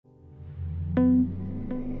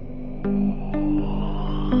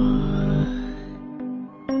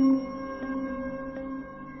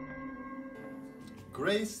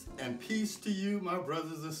Peace to you, my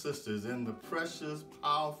brothers and sisters, in the precious,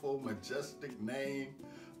 powerful, majestic name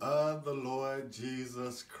of the Lord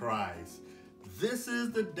Jesus Christ. This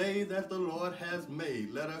is the day that the Lord has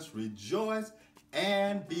made. Let us rejoice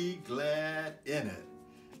and be glad in it.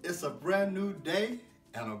 It's a brand new day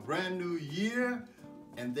and a brand new year,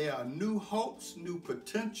 and there are new hopes, new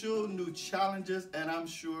potential, new challenges, and I'm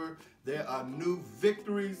sure there are new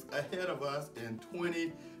victories ahead of us in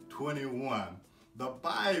 2021. The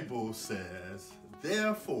Bible says,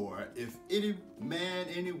 therefore, if any man,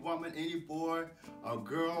 any woman, any boy or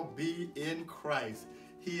girl be in Christ,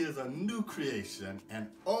 he is a new creation, and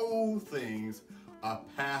old things are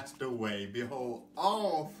passed away. Behold,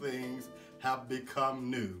 all things have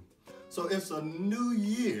become new. So it's a new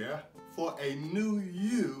year for a new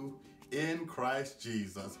you in Christ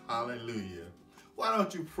Jesus. Hallelujah. Why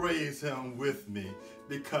don't you praise him with me?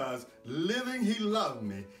 Because living, he loved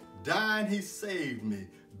me. Dying, he saved me.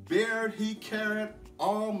 Buried, he carried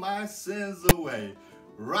all my sins away.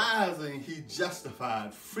 Rising, he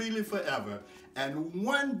justified freely forever. And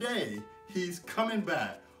one day, he's coming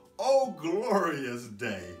back. Oh, glorious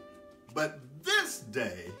day. But this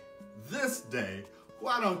day,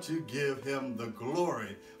 why don't you give him the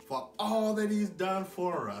glory for all that he's done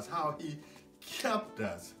for us, how he kept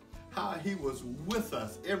us, how he was with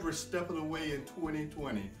us every step of the way in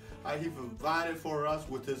 2020, how he provided for us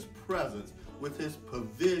with his presence, with his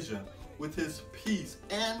provision, with his peace,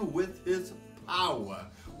 and with his power.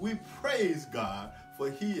 We praise God,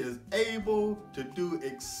 for he is able to do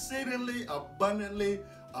exceedingly abundantly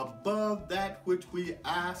above that which we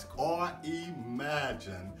ask or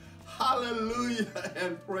imagine. Hallelujah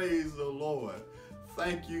and praise the Lord.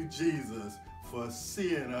 Thank you, Jesus, for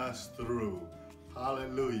seeing us through.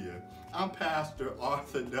 Hallelujah. I'm Pastor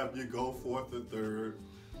Arthur W. Goforth III,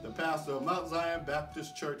 the pastor of Mount Zion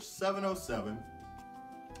Baptist Church, 707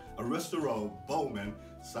 Arista Road, Bowman,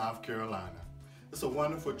 South Carolina. It's a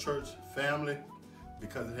wonderful church family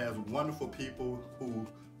because it has wonderful people who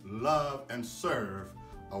love and serve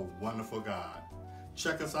a wonderful God.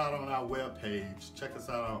 Check us out on our webpage. Check us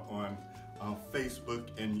out on Facebook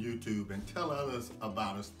and YouTube, and tell others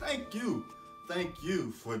about us. Thank you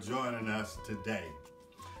for joining us today.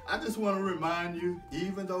 I just want to remind you,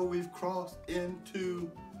 even though we've crossed into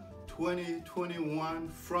 2021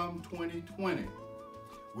 from 2020,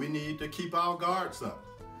 we need to keep our guards up.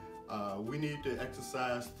 We need to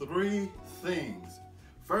exercise 3 things.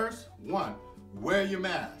 First, 1, wear your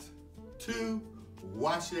mask. 2,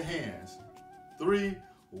 wash your hands. 3,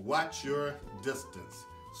 watch your distance,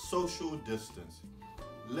 social distance.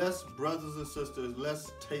 Let's, brothers and sisters,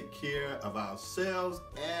 let's take care of ourselves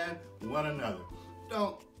and one another.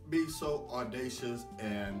 Don't be so audacious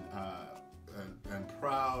and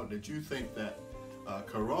proud that you think that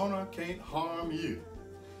Corona can't harm you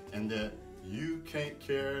and that you can't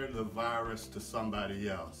carry the virus to somebody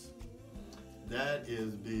else. That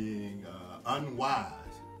is being unwise.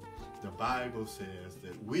 The Bible says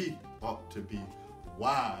that we ought to be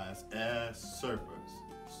wise as serpents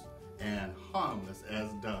and harmless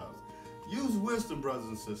as doves. Use wisdom, brothers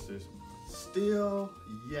and sisters. Still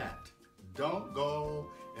yet, don't go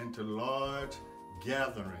into large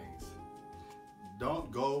gatherings.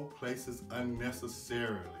 Don't go places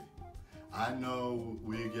unnecessarily. I know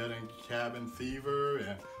we're getting cabin fever,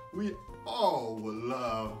 and we all would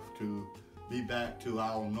love to be back to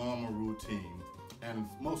our normal routine. And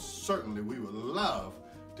most certainly we would love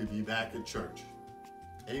to be back at church.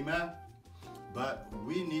 Amen? But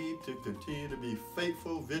we need to continue to be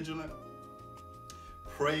faithful, vigilant,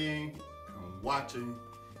 praying and watching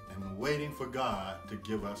and waiting for God to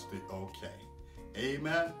give us the okay.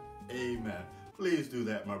 Amen? Amen. Please do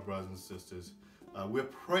that, my brothers and sisters. We're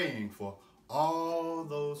praying for all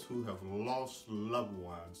those who have lost loved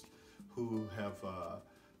ones, who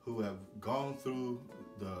have gone through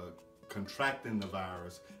the contracting the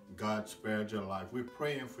virus. God spared your life. We're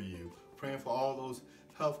praying for you, praying for all those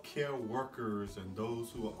healthcare workers and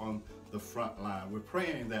those who are on the front line. We're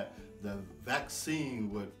praying that the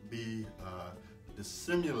vaccine would be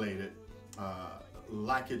disseminated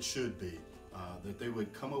like it should be, that they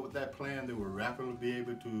would come up with that plan, they would rapidly be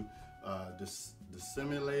able to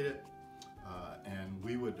disseminate it, and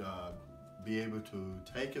we would be able to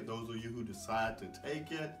take it. Those of you who decide to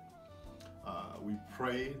take it, we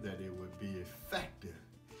pray that it would be effective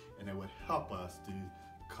and it would help us to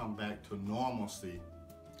come back to normalcy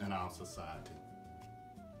in our society.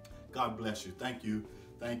 God bless you. Thank you.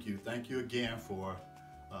 Thank you. Thank you again for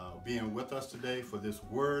being with us today for this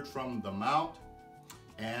word from the Mount.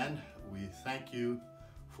 And we thank you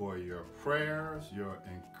for your prayers, your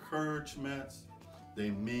encouragements. They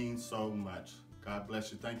mean so much. God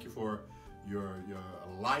bless you. Thank you for your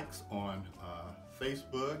likes on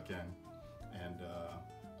Facebook and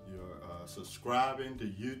your subscribing to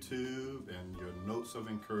YouTube and your notes of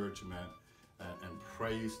encouragement and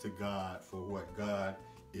praise to God for what God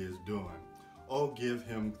is doing. Oh, give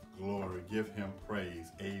him glory, give him praise.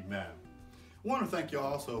 Amen. I want to thank you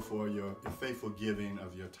also for your faithful giving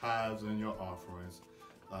of your tithes and your offerings.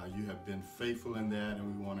 You have been faithful in that,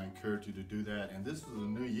 and we want to encourage you to do that. And this is a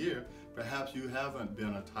new year. Perhaps you haven't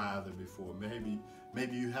been a tither before.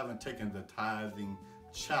 Maybe you haven't taken the tithing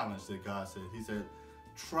challenge that God said. He said,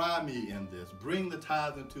 try me in this. Bring the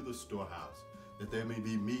tithe into the storehouse, that there may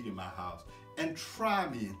be meat in my house. And try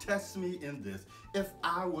me and test me in this. If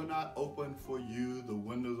I will not open for you the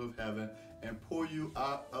windows of heaven and pour you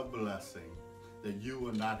out a blessing, that you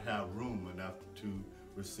will not have room enough to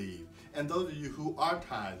receive. And those of you who are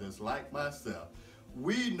tithers like myself,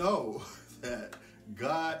 we know that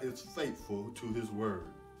God is faithful to his word.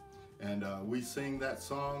 And we sing that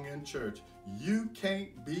song in church. You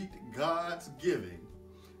can't beat God's giving,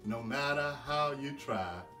 no matter how you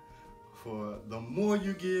try. For the more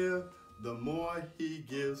you give, the more he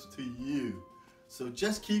gives to you. So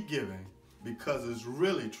just keep giving, because it's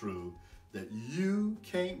really true that you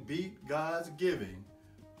can't beat God's giving,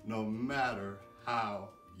 no matter how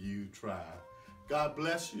you try. God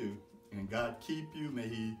bless you, and God keep you. May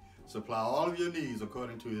he supply all of your needs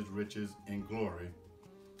according to his riches in glory,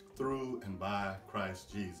 through and by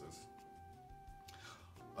Christ Jesus.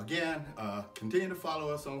 Again, continue to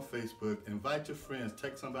follow us on Facebook. Invite your friends.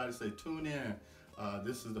 Text somebody, say, tune in.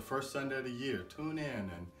 This is the first Sunday of the year. Tune in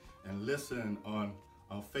and listen on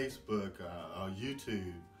Facebook or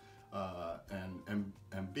YouTube,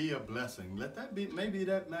 and be a blessing. Let that be, maybe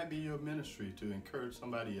that might be your ministry, to encourage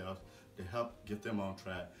somebody else, to help get them on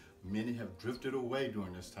track. Many have drifted away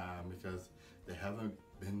during this time because they haven't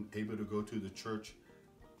been able to go to the church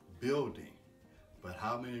building. But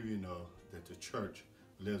how many of you know that the church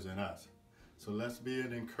lives in us? So let's be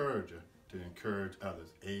an encourager to encourage others.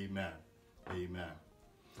 Amen. Amen.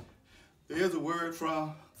 Here's a word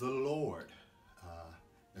from the Lord.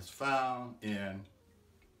 It's found in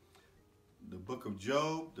the book of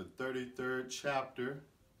Job, the 33rd chapter,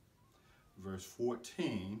 verse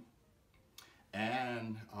 14,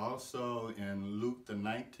 and also in Luke, the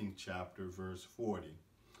 19th chapter, verse 40.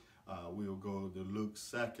 We'll go to Luke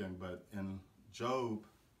 2nd, but in Job,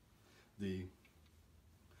 the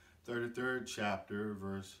 33rd chapter,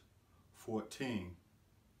 verse 14,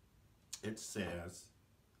 it says,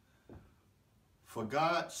 for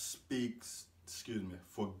God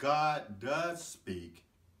does speak,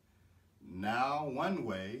 now one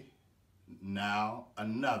way, now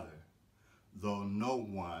another, though no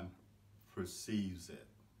one perceives it.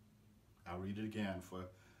 I'll read it again. For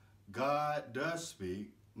God does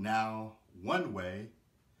speak, now one way,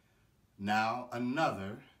 now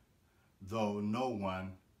another, though no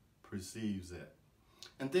one perceives it.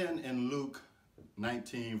 And then in Luke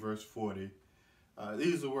 19, verse 40,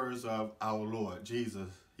 these are the words of our Lord Jesus.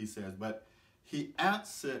 He says, but he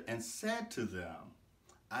answered and said to them,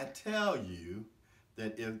 I tell you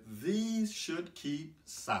that if these should keep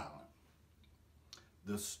silent,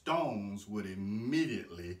 the stones would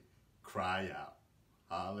immediately cry out.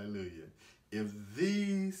 Hallelujah. If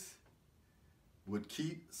these would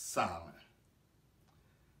keep silent,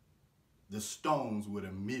 the stones would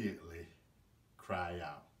immediately cry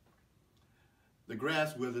out. The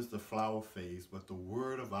grass withers, the flower fades, but the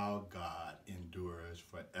word of our God endures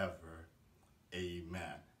forever.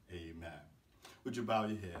 Amen. Amen. Would you bow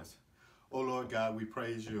your heads? Oh Lord God, we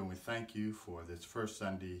praise you and we thank you for this first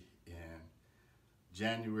Sunday in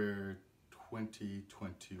January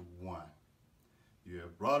 2021. You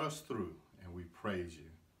have brought us through and we praise you.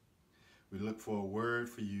 We look for a word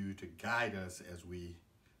for you to guide us as we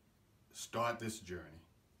start this journey.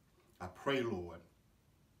 I pray, Lord,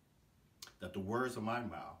 that the words of my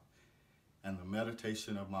mouth and the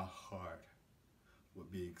meditation of my heart would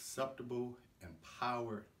be acceptable and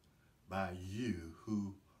powered by you,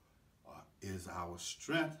 who is our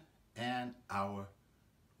strength and our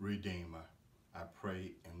Redeemer. I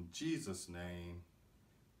pray in Jesus' name,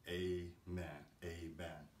 amen,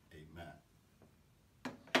 amen, amen.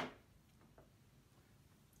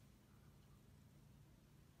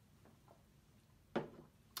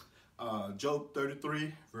 Job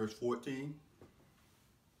 33, verse 14.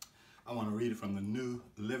 I want to read it from the New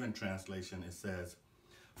Living Translation. It says,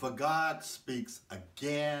 for God speaks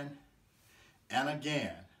again and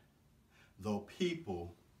again, though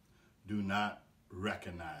people do not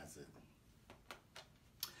recognize it.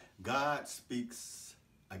 God speaks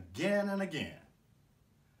again and again,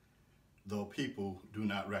 though people do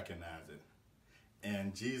not recognize it.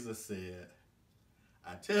 And Jesus said,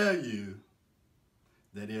 I tell you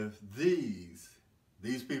that if these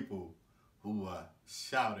people who are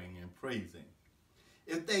shouting and praising,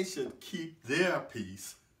 if they should keep their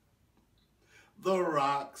peace, the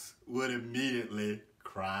rocks would immediately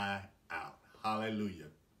cry out. Hallelujah.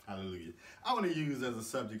 Hallelujah. I want to use as a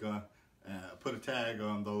subject on, put a tag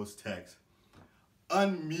on those texts.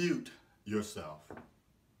 Unmute yourself.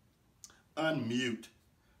 Unmute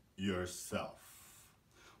yourself.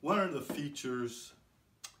 One of the features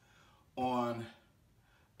on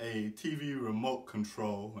a TV remote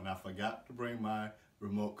control, and I forgot to bring my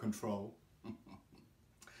remote control,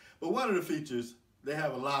 but one of the features, they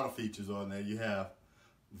have a lot of features on there. You have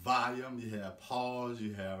volume, you have pause,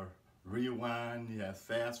 you have rewind, you have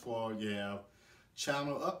fast forward, you have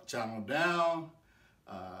channel up, channel down.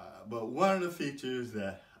 But one of the features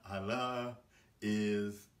that I love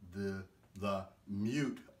is the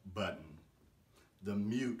mute button. The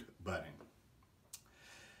mute button.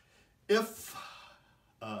 If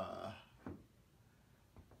I'm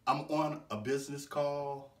on a business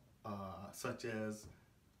call, such as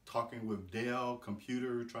talking with Dell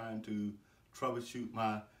computer, trying to troubleshoot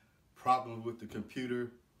my problems with the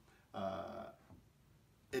computer,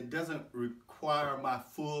 it doesn't require my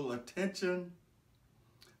full attention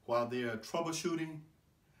while they're troubleshooting,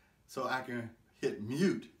 so I can hit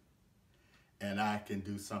mute and I can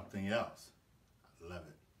do something else. I love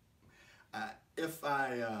it. If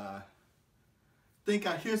I think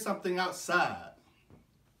I hear something outside,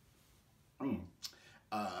 and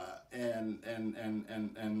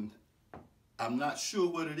I'm not sure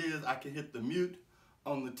what it is, I can hit the mute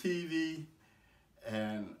on the TV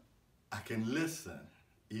and I can listen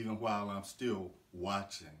even while I'm still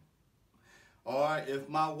watching. Or if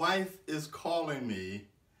my wife is calling me,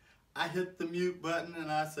 I hit the mute button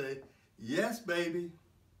and I say, yes, baby,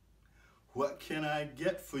 what can I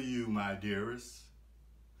get for you, my dearest?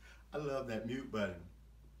 I love that mute button.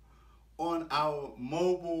 On our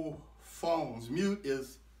mobile phones, mute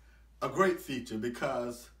is a great feature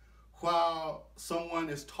because while someone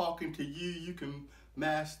is talking to you, you can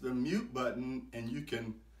mash the mute button and you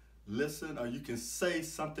can listen, or you can say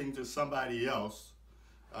something to somebody else,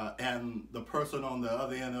 and the person on the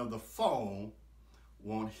other end of the phone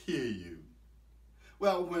won't hear you.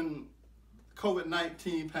 Well, when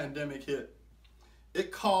COVID-19 pandemic hit,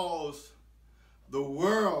 it caused the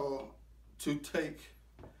world to take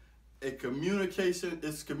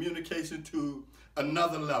its communication to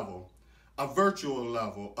another level, a virtual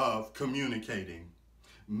level of communicating.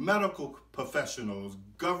 Medical professionals,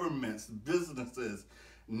 governments, businesses,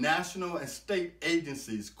 national and state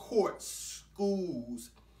agencies, courts,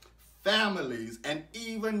 schools, families, and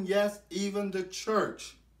even, yes, even the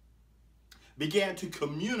church began to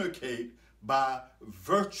communicate by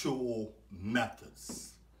virtual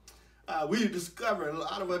methods. A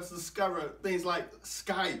lot of us discovered things like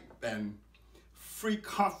Skype and free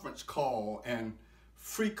conference call and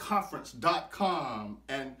freeconference.com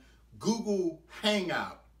and Google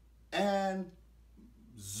Hangout and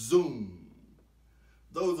Zoom.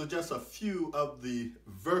 Those are just a few of the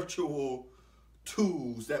virtual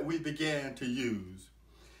tools that we began to use.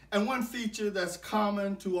 And one feature that's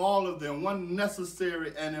common to all of them, one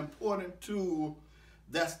necessary and important tool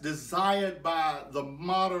that's desired by the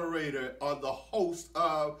moderator or the host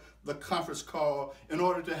of the conference call in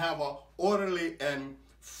order to have an orderly and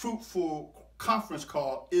fruitful conference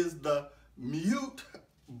call, is the mute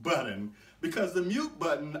button. Because the mute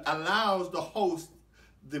button allows the host,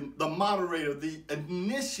 the moderator, the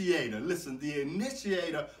initiator, listen, the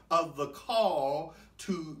initiator of the call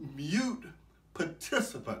to mute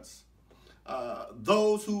participants,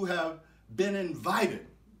 those who have been invited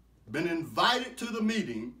to the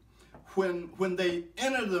meeting. When they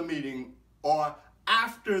enter the meeting or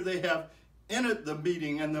after they have entered the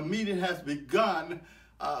meeting and the meeting has begun,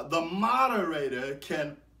 the moderator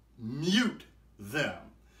can mute them.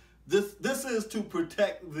 This is to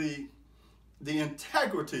protect the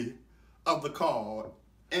integrity of the call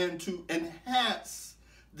and to enhance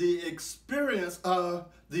the experience of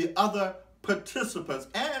the other participants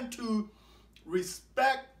and to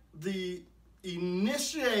respect the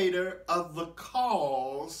initiator of the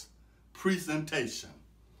call's presentation.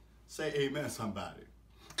 Say amen, somebody.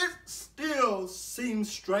 It still seems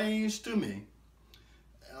strange to me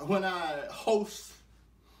when I host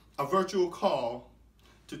a virtual call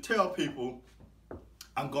to tell people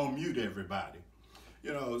I'm going to mute everybody.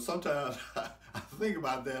 You know, sometimes I think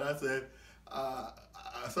about that. I say,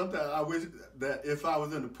 sometimes I wish that if I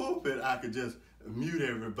was in the pulpit, I could just mute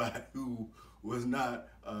everybody who was not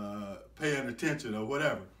paying attention or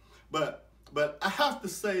whatever. But I have to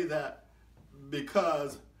say that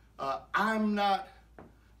because I'm not,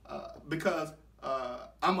 because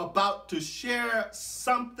I'm about to share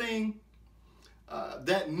something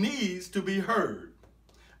that needs to be heard.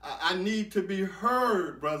 I need to be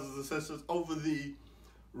heard, brothers and sisters, over the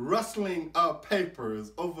rustling of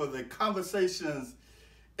papers, over the conversations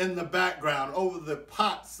in the background, over the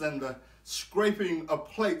pots and the scraping of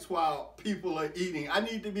plates while people are eating. I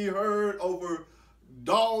need to be heard over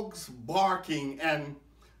dogs barking and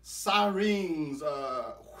sirens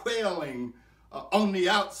wailing on the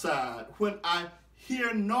outside. When I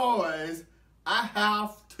hear noise, I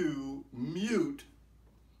have to mute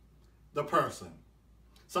the person.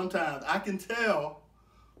 Sometimes I can tell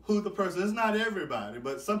who the person is. It's not everybody,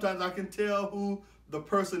 but sometimes I can tell who the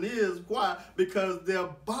person is. Why? Because their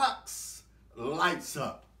box lights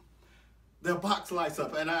up. Their box lights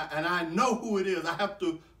up, and I know who it is. I have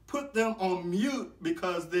to put them on mute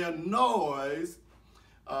because their noise,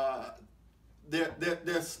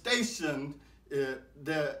 their station,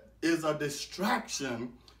 there is a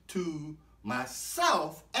distraction to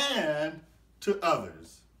myself and to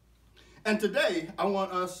others. And today, I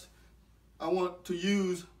want to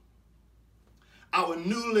use our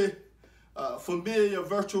newly familiar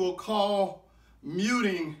virtual call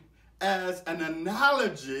muting as an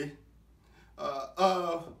analogy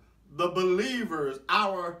of the believers,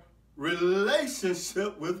 our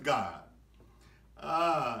relationship with God.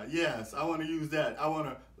 Yes, I want to use that. I want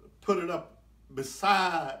to put it up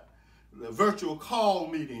beside the virtual call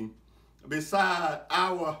meeting, beside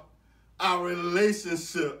our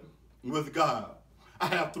relationship with God. I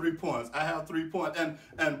have 3 points.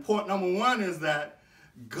 And point number 1 is that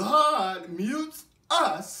God mutes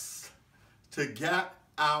us to get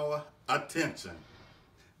our attention.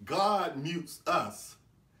 God mutes us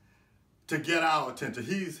to get our attention.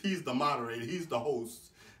 He's the moderator. He's the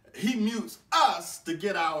host. He mutes us to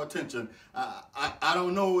get our attention. I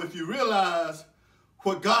don't know if you realize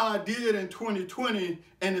what God did in 2020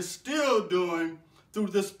 and is still doing through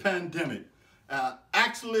this pandemic.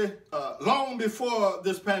 Actually, long before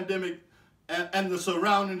this pandemic and the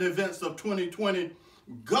surrounding events of 2020,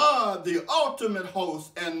 God, the ultimate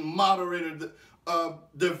host and moderator of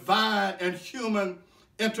divine and human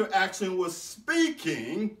interaction, was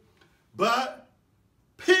speaking, but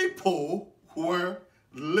people weren't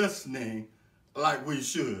listening like we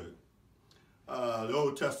should. The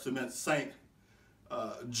Old Testament saint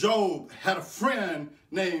Job had a friend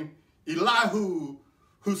named Elihu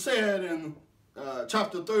who said in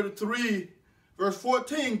chapter 33, verse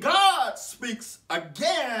 14, God speaks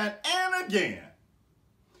again and again,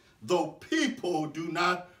 though people do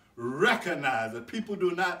not recognize it. People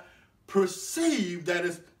do not perceive that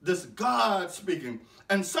it's this God speaking.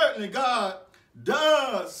 And certainly God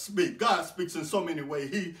does speak. God speaks in so many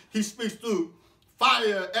ways. He speaks through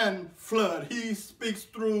fire and flood. He speaks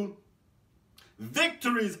through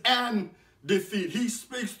victories and defeat. He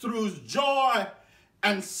speaks through joy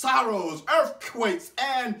and sorrows, earthquakes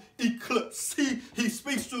and eclipse. He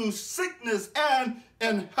speaks through sickness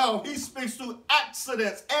and health. He speaks through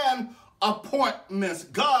accidents and appointments.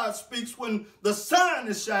 God speaks when the sun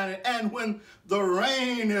is shining and when the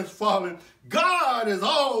rain is falling. God is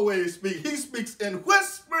always speaking. He speaks in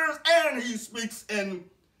whispers and he speaks in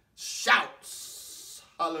shouts.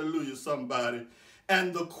 Hallelujah, somebody.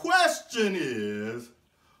 And the question is,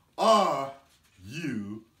 are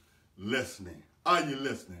you listening? Are you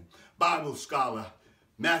listening? Bible scholar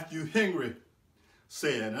Matthew Henry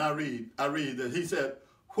said, and I read that he said,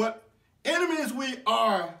 what enemies we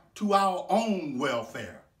are to our own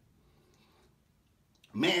welfare,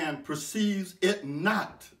 man perceives it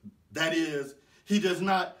not. That is, he does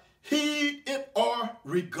not heed it or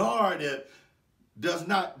regard it, does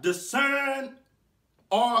not discern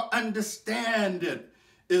or understand it,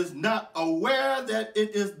 is not aware that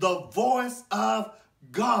it is the voice of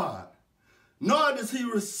God, nor does he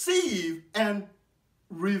receive and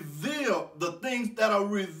reveal the things that are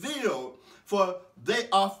revealed, for they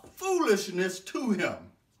are foolishness to him.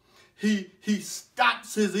 He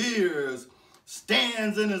stops his ears,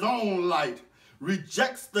 stands in his own light,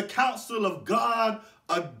 rejects the counsel of God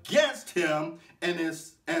against him,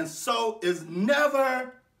 and so is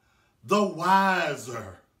never the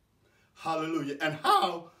wiser. Hallelujah. And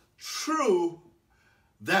how true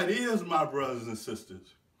that is, my brothers and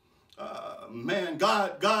sisters. Man,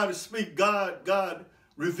 God speaks. God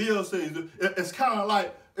reveals things. It's kind of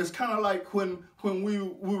like when we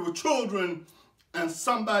were children, and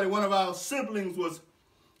one of our siblings was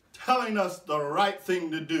telling us the right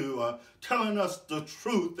thing to do, telling us the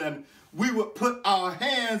truth, and we would put our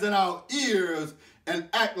hands in our ears and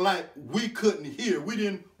act like we couldn't hear. We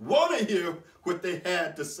didn't want to hear what they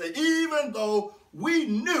had to say, even though we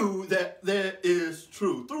knew that there is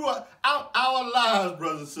truth. Throughout our lives,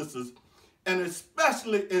 brothers and sisters, and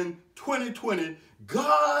especially in 2020,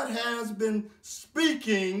 God has been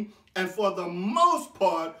speaking, and for the most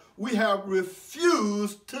part, we have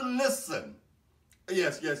refused to listen.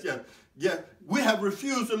 Yes. We have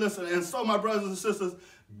refused to listen. And so, my brothers and sisters,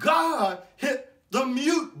 God hit the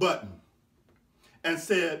mute button and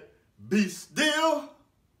said, "Be still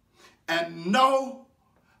and know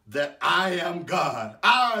that I am God.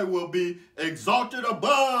 I will be exalted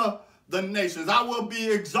above the nations. I will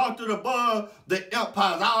be exalted above the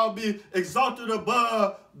empires. I'll be exalted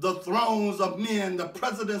above the thrones of men, the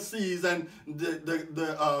presidencies, and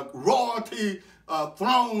the royalty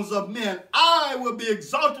thrones of men. I will be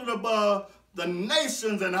exalted above the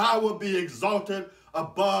nations, and I will be exalted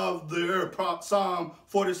above the earth." Psalm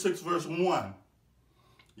 46, verse 1.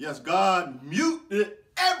 Yes, God muted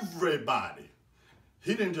everybody.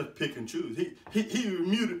 He didn't just pick and choose. He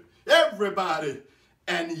muted everybody.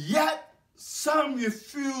 And yet, some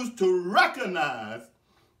refuse to recognize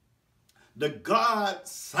the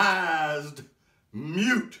God-sized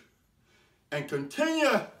mute and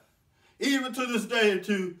continue, even to this day,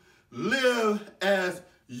 to live as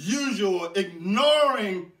usual,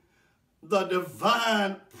 ignoring the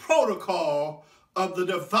divine protocol of the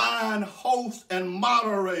divine host and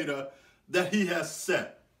moderator that he has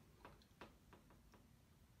set.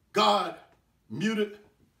 God muted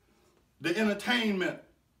the entertainment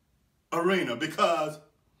arena because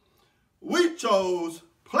we chose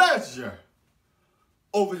pleasure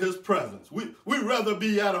over his presence. We'd rather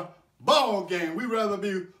be at a ball game. We'd rather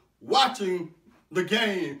be watching the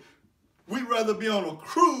game. We'd rather be on a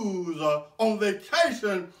cruise or on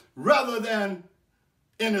vacation rather than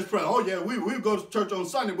in his presence. Oh yeah, we go to church on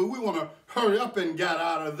Sunday, but we want to hurry up and get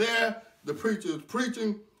out of there. The preacher is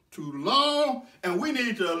preaching too long, and we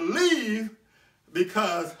need to leave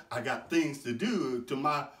because I got things to do to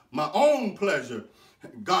my own pleasure.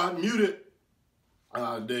 God muted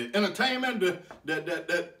the entertainment,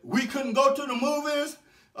 that we couldn't go to the movies,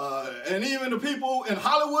 and even the people in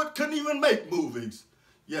Hollywood couldn't even make movies.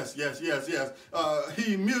 Yes.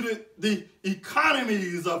 He muted the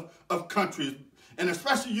economies of countries, and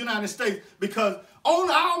especially the United States, because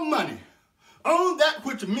on our money, on that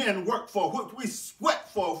which men work for, which we sweat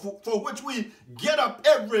for which we get up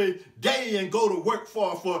every day and go to work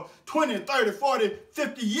for 20, 30, 40,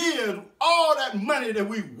 50 years, all that money that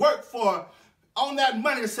we work for, on that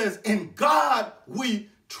money it says, "In God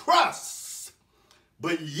we trust."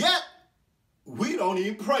 But yet, we don't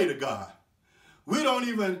even pray to God. We don't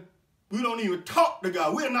even talk to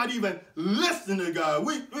God. We're not even listening to God.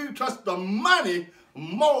 We trust the money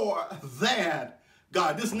more than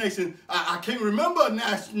God. This nation, I can't remember a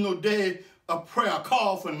national day of prayer, a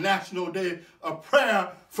call for national day of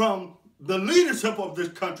prayer from the leadership of this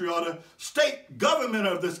country or the state government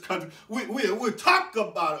of this country. We talk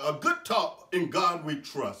about a good talk, "In God we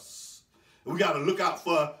trust." We got to look out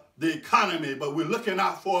for the economy, but we're looking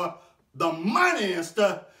out for the money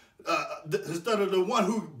instead of the one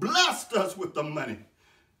who blessed us with the money.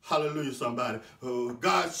 Hallelujah, somebody.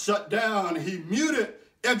 God shut down, he muted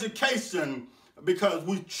education because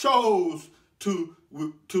we chose to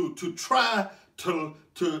try to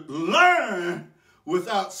learn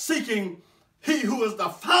without seeking he who is the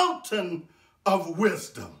fountain of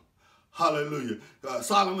wisdom. Hallelujah.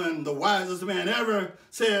 Solomon, the wisest man ever,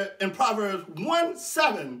 said in Proverbs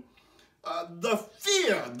 1:7, the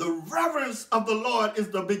fear, the reverence of the Lord is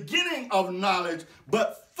the beginning of knowledge,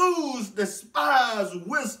 but fools despise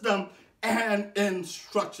wisdom and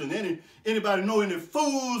instruction. Anybody know any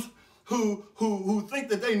fools who think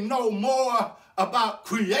that they know more about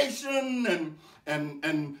creation and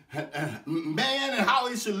man and how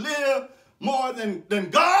he should live more than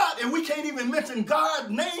God? And we can't even mention God's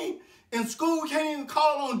name in school. We can't even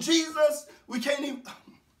call on Jesus. We can't even.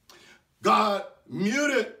 God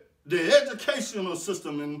muted the educational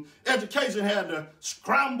system, and education had to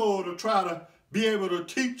scramble to try to be able to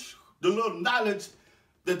teach the little knowledge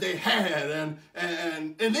that they had,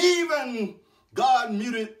 and even God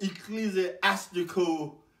muted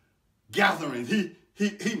ecclesiastical gatherings.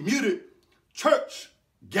 He muted church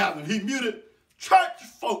gatherings. He muted church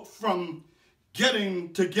folk from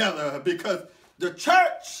getting together because the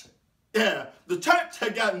church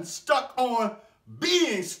had gotten stuck on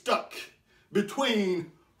being stuck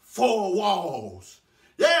between four walls.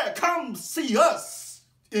 Yeah, come see us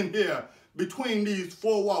in here between these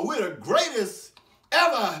four walls. We're the greatest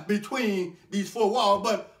ever between these four walls.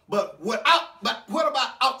 But what about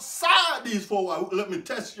outside these four walls? Let me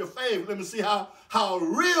test your faith. Let me see how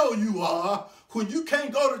real you are when you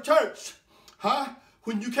can't go to church, huh?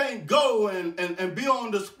 When you can't go and be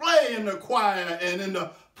on display in the choir and in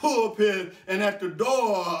the pulpit and at the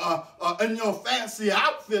door in your fancy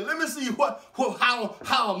outfit. Let me see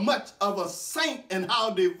how much of a saint and how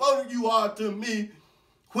devoted you are to me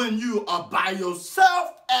when you are by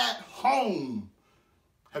yourself at home.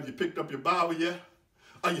 Have you picked up your Bible yet?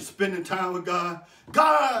 Are you spending time with God?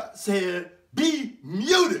 God said, be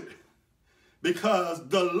muted, because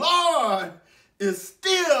the Lord is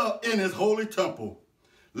still in his holy temple.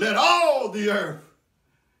 Let all the earth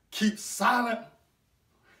keep silent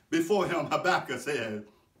before him, Habakkuk said.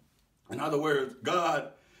 In other words,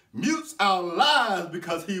 God mutes our lives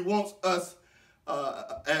because he wants us,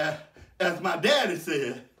 as my daddy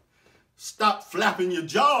said, stop flapping your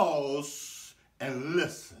jaws and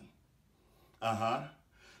listen.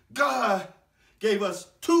 God gave us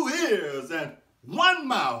 2 ears and 1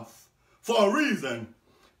 mouth for a reason: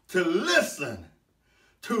 to listen,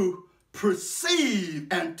 to perceive,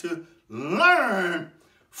 and to learn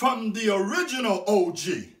from the original OG.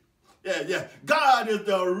 Yeah. God is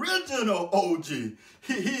the original OG.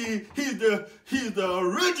 He's the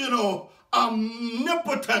original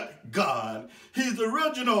omnipotent God. He's the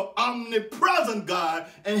original omnipresent God.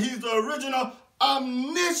 And he's the original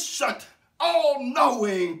omniscient,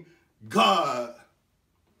 all-knowing God.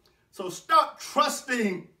 So stop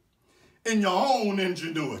trusting in your own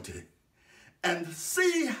ingenuity and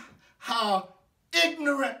see how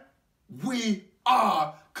ignorant we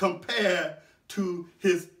are compared to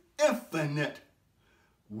his infinite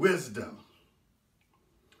wisdom.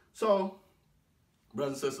 So,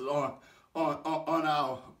 brothers and sisters, on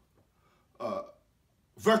our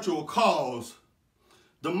virtual calls,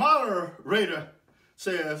 the moderator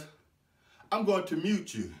says, I'm going to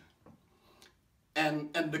mute you.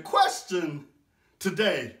 And the question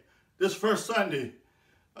today, this first Sunday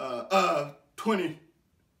of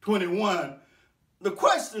 2021, the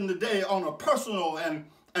question today on a personal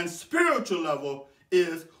and spiritual level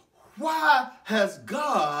is, why has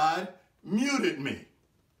God muted me?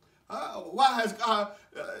 Why has God,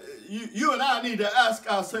 you and I need to ask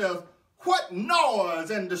ourselves, what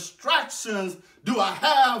noise and distractions do I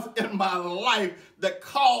have in my life that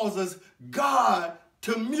causes God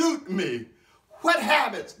to mute me? What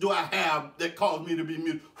habits do I have that cause me to be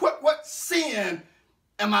muted? What sin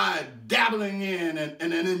am I dabbling in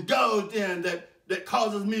and indulged in that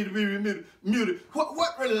causes me to be muted?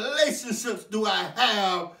 What relationships do I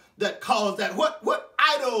have that cause that? What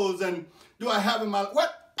idols and do I have in my life?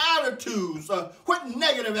 What attitudes? What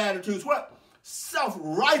negative attitudes? What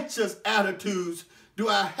self-righteous attitudes do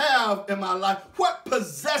I have in my life? What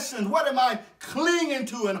possessions? What am I clinging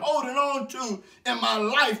to and holding on to in my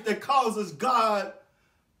life that causes God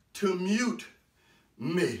to mute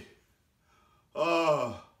me?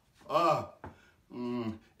 I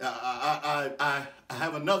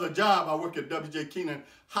have another job. I work at W.J. Keenan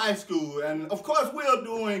High School, and of course we're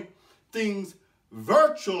doing things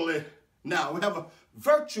virtually now. We have a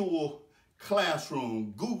virtual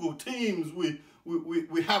classroom, Google Teams. We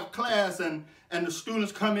have class, and the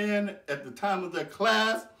students come in at the time of their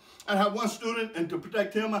class. I have one student, and to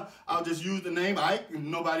protect him, I'll just use the name Ike.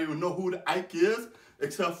 Nobody will know who the Ike is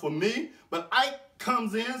except for me. But Ike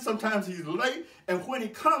comes in, sometimes he's late, and when he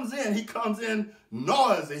comes in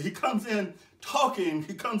noisy. He comes in talking,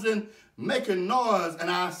 he comes in making noise, and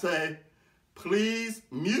I say, please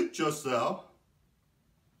mute yourself.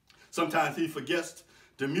 Sometimes he forgets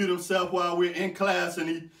to mute himself while we're in class,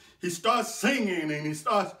 and he starts singing and he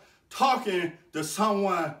starts talking to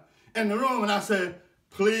someone in the room, and I say,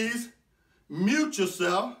 please mute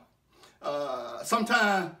yourself.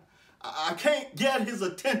 Sometimes I can't get his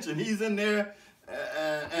attention. He's in there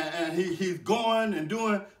and he's going and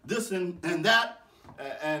doing this and that,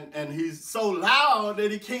 and he's so loud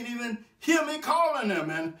that he can't even hear me calling him.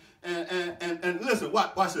 And listen,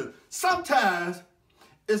 watch this. Sometimes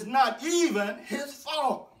it's not even his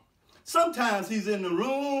fault. Sometimes he's in the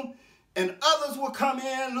room and others will come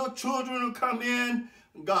in, little children will come in.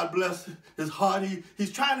 God bless his heart.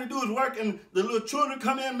 He's trying to do his work, and the little children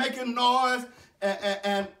come in making noise.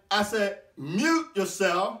 And I said, mute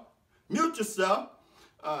yourself.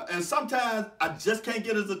 And sometimes I just can't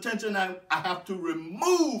get his attention. I have to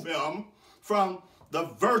remove him from the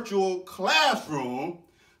virtual classroom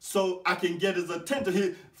so I can get his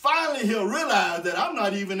attention. Finally, he'll realize that I'm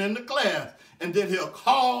not even in the class. And then he'll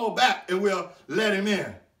call back and we'll let him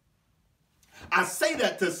in. I say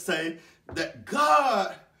that to say that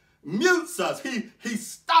God mutes us. He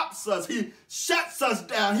stops us. He shuts us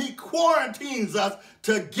down. He quarantines us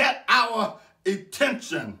to get our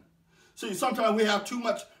attention. See, sometimes we have too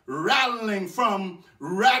much rattling from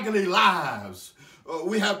raggedy lives.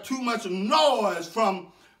 We have too much noise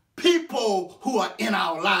from people who are in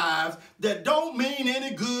our lives that don't mean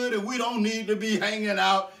any good and we don't need to be hanging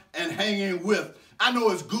out and hanging with. I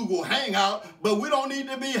know it's Google Hangout, but we don't need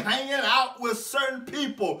to be hanging out with certain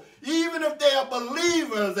people, even if they are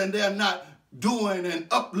believers and they're not doing and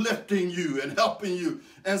uplifting you and helping you.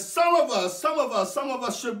 And some of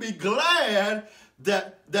us should be glad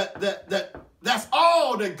that that's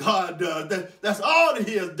all that God does. That's all that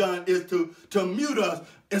he has done is to mute us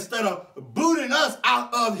instead of booting us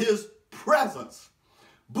out of his presence.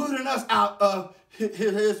 Booting us out of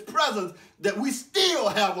his presence, that we still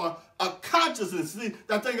have a consciousness. See,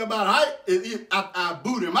 that thing about I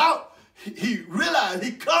boot him out, he realized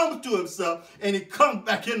he comes to himself and he comes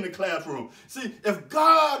back in the classroom. See, if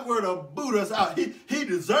God were to boot us out, he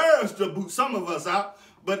deserves to boot some of us out.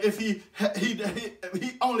 But if he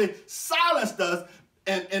only silenced us,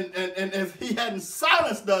 and if he hadn't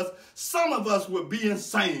silenced us, some of us would be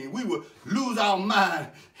insane. We would lose our mind.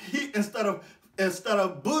 Instead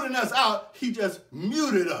of booting us out, he just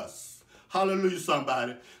muted us. Hallelujah,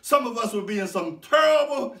 somebody. Some of us would be in some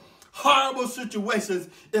terrible, horrible situations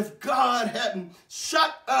if God hadn't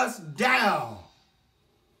shut us down.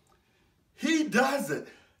 He does it.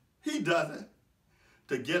 He does it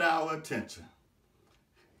to get our attention.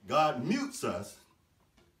 God mutes us,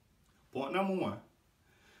 point number one,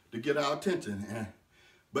 to get our attention.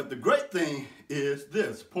 But the great thing is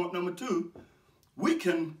this, point number two, we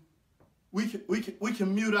can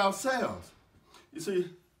mute ourselves. You see,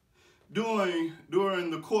 during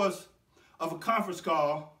the course of a conference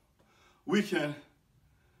call, there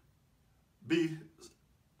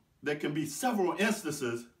can be several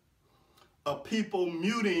instances of people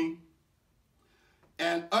muting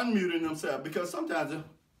and unmuting themselves, because sometimes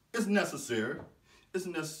it's necessary. It's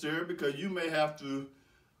necessary because you may have to,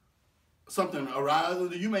 something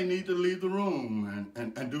arises, you may need to leave the room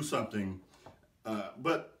and do something.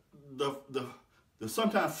 But the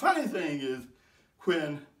sometimes funny thing is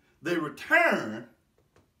when they return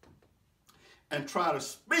and try to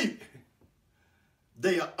speak,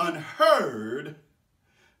 they are unheard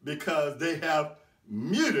because they have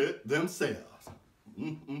muted themselves.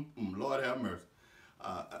 Lord have mercy.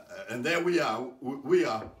 And there we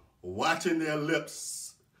are watching their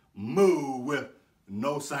lips move with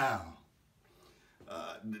no sound.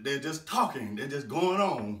 They're just talking, they're just going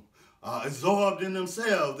on, absorbed in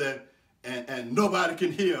themselves, and nobody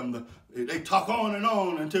can hear them. They talk on and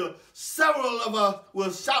on until several of us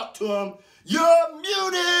will shout to them, "You're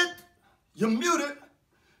muted! You're muted!"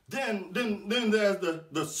 Then there's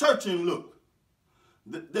the searching look.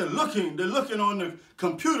 They're looking on the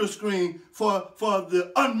computer screen for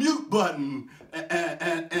the unmute button,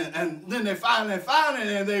 and then they finally find it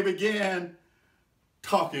and they begin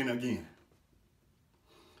talking again.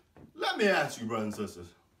 Let me ask you, brothers and sisters,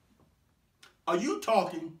 are you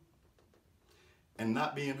talking and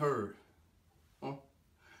not being heard? Huh?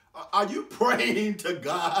 Are you praying to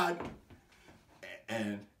God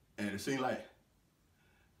and it seems like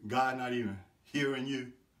God not even hearing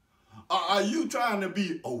you? Are you trying to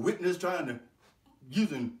be a witness,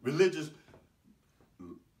 using religious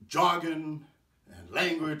jargon and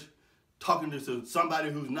language, talking to somebody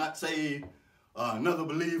who's not saved, another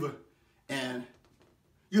believer, and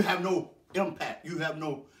you have no impact, you have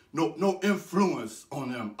no influence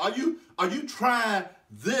on them? Are you trying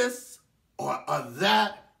this or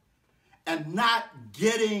that and not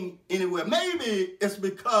getting anywhere? Maybe it's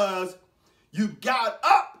because you got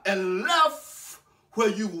up and left where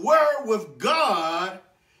you were with God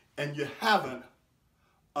and you haven't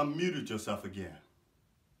unmuted yourself again.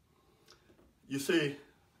 You see,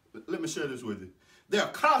 let me share this with you. There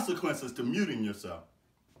are consequences to muting yourself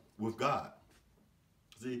with God.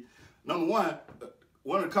 See, number one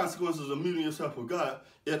of the consequences of muting yourself with God,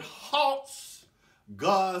 it halts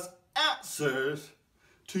God's answers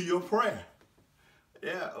to your prayer.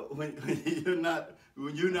 Yeah, when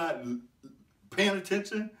you're not paying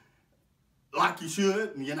attention like you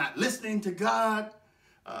should, and you're not listening to God,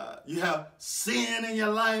 you have sin in your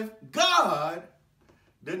life, God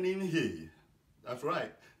didn't even hear you. That's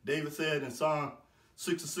right. David said in Psalm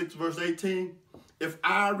 66 verse 18, if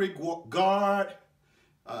I regard,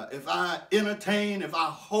 if I entertain, if I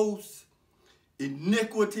host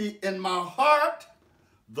iniquity in my heart,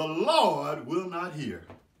 the Lord will not hear.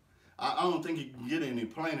 I don't think it can get any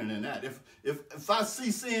plainer than that. If I see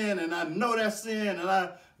sin and I know that sin and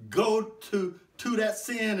I go to that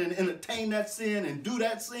sin and entertain that sin and do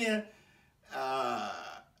that sin,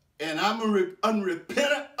 and I'm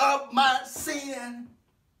unrepentant of my sin,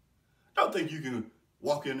 don't think you can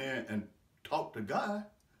walk in there and talk to God.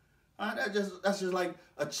 That's just like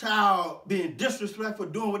a child being disrespectful,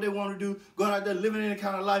 doing what they want to do, going out there living any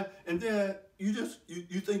kind of life, and then you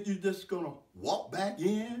think you're just gonna walk back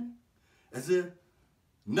in as if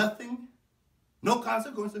nothing, no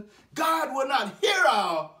consequences. God will not hear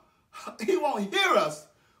He won't hear us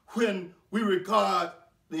when we regard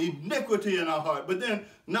the iniquity in our heart. But then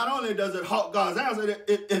not only does it halt God's answer,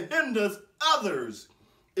 it hinders others.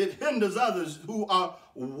 It hinders others who are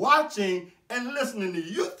watching and listening to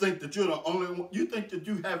you. You think that you're the only one. You think that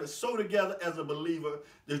you have it so together as a believer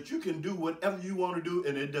that you can do whatever you want to do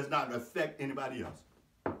and it does not affect anybody else.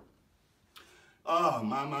 Oh,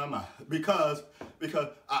 my. Because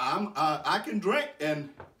I can drink and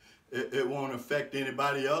it won't affect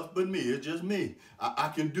anybody else but me. It's just me.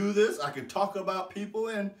 I can do this. I can talk about people,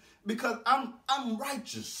 and because I'm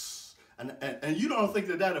righteous. And you don't think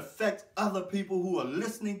that affects other people who are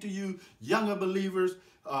listening to you, younger believers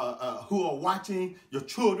who are watching, your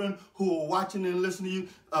children who are watching and listening to you.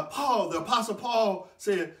 The Apostle Paul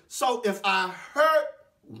said, so if I hurt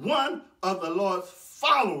one of the Lord's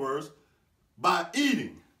followers by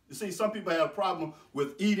eating. You see, some people have a problem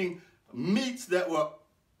with eating meats that were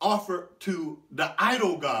offered to the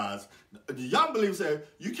idol gods. The young believers say,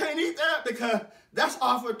 you can't eat that because that's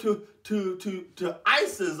offered to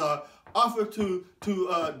Isis or offered to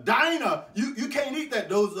Dinah. You can't eat that.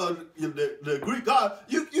 Those are the Greek gods.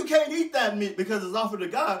 You can't eat that meat because it's offered to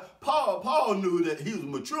God. Paul knew that he was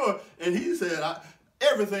mature, and he said,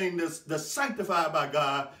 everything that's sanctified by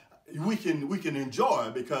God, we can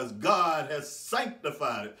enjoy because God has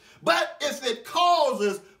sanctified it. But if it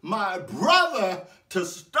causes my brother to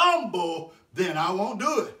stumble, then I won't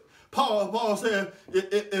do it. Paul said,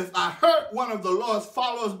 if I hurt one of the Lord's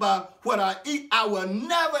followers by what I eat, I will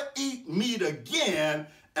never eat meat again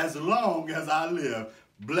as long as I live.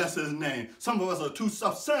 Bless his name. Some of us are too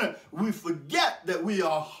self-centered. We forget that we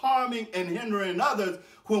are harming and hindering others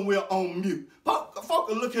when we're on mute. Folk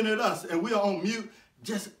are looking at us and we are on mute,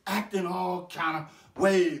 just acting all kind of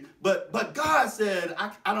ways. But God said,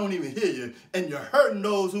 I don't even hear you. And you're hurting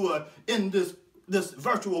those who are in this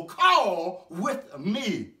virtual call with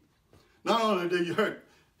me. Not only do you hurt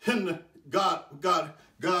him, God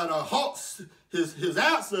halts his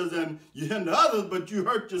answers and you hinder others, but you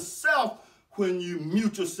hurt yourself when you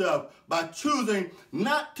mute yourself by choosing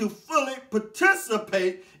not to fully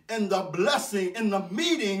participate in the blessing, in the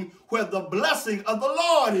meeting where the blessing of the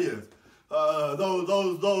Lord is.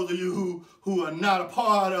 Those of you who are not a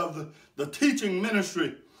part of the teaching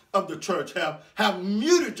ministry of the church have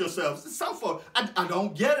muted yourselves. Some folks, I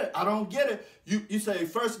don't get it. I don't get it. You say,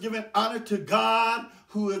 first giving honor to God,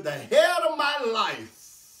 who is the head of my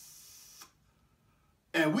life.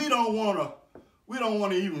 And we don't want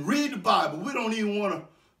to even read the Bible. We don't even want to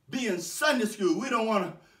be in Sunday school. We don't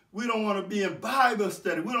want to be in Bible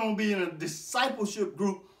study. We don't want to be in a discipleship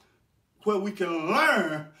group where we can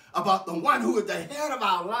learn about the one who is the head of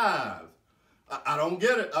our lives. I don't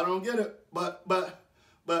get it. I don't get it.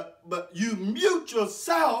 But you mute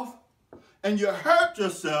yourself and you hurt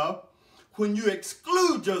yourself when you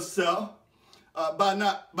exclude yourself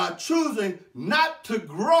by choosing not to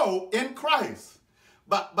grow in Christ,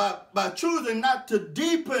 by choosing not to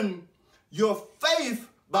deepen your faith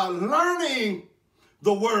by learning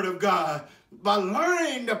the Word of God, by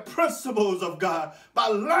learning the principles of God, by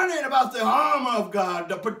learning about the armor of God,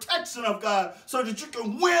 the protection of God, so that you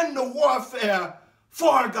can win the warfare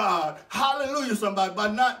for God. Hallelujah, somebody. By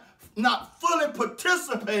not fully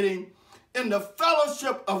participating in the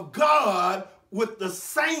fellowship of God with the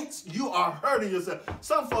saints, you are hurting yourself.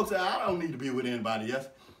 Some folks say, I don't need to be with anybody else.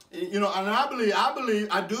 You know, and I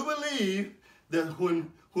do believe that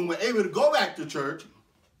when we're able to go back to church,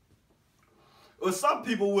 or some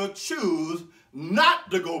people will choose not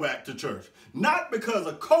to go back to church. Not because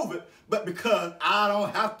of COVID, but because I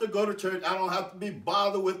don't have to go to church. I don't have to be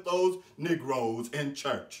bothered with those Negroes in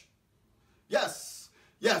church. Yes.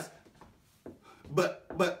 But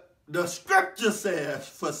the scripture says,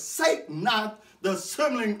 forsake not the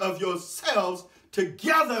assembling of yourselves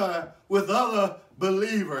together with other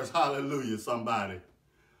believers. Hallelujah, somebody.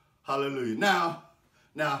 Hallelujah.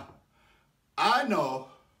 Now, I know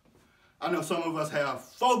some of us have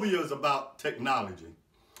phobias about technology,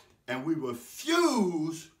 and we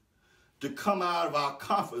refuse to come out of our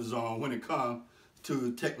comfort zone when it comes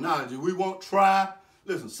to technology. We won't try.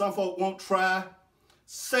 Listen, some folk won't try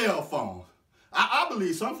cell phones. I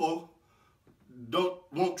believe some folks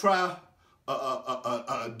won't try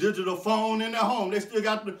a digital phone in their home. They still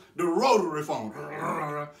got the rotary phone.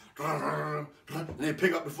 And they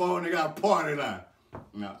pick up the phone, they got a party line.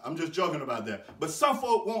 Now, I'm just joking about that. But some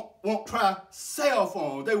folk won't try cell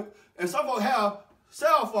phones. And some folk have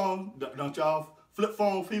cell phones. Don't y'all flip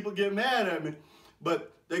phone people get mad at me?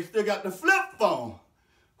 But they still got the flip phone,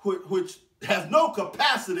 which has no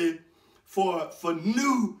capacity for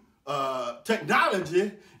new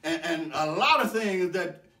technology and a lot of things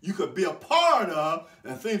that you could be a part of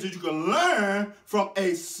and things that you can learn from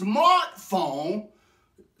a smartphone.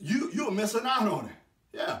 You're missing out on it.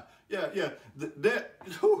 Yeah.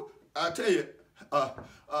 I tell you,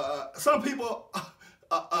 some people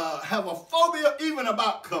have a phobia even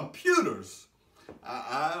about computers.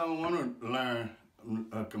 I don't want to learn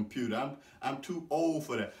a computer. I'm too old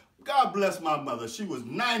for that. God bless my mother. She was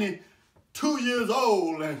 92 years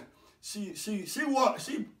old, and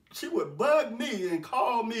she would bug me and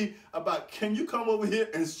call me about, can you come over here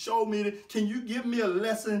and show me, can you give me a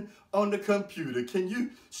lesson on the computer? Can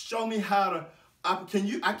you show me how to, I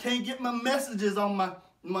can't get my messages on my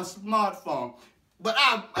smartphone. But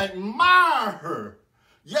I admire her.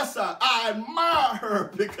 Yes, I admire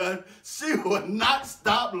her because she would not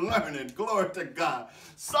stop learning. Glory to God.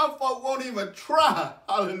 Some folk won't even try.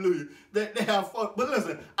 Hallelujah. They have fun. But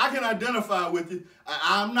listen, I can identify with you.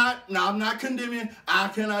 I'm not condemning. I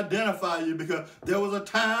can identify you because there was a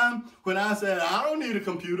time when I said, I don't need a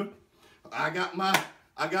computer. I got my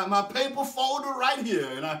paper folder right here,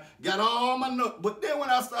 and I got all my notes. But then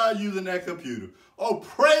when I started using that computer, oh,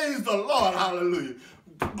 praise the Lord, hallelujah.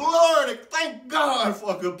 Glory, thank God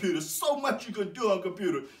for a computer. So much you can do on a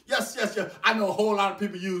computer. Yes. I know a whole lot of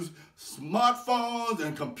people use smartphones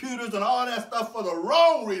and computers and all that stuff for the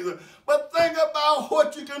wrong reason. But think about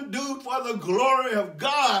what you can do for the glory of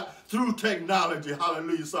God through technology.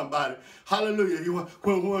 Hallelujah, somebody. Hallelujah.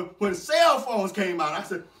 When cell phones came out, I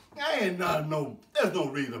said, there's no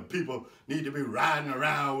reason people need to be riding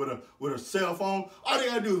around with a cell phone. All they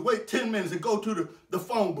gotta do is wait 10 minutes and go to the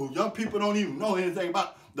phone booth. Young people don't even know anything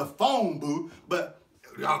about the phone booth, but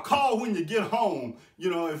I'll call when you get home.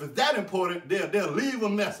 You know, if it's that important, they'll leave a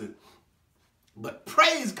message. But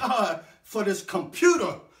praise God for this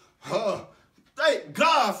computer. Thank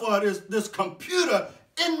God for this computer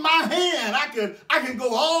in my hand. I can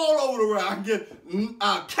go all over the world. I can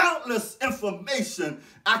get countless information.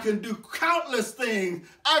 I can do countless things.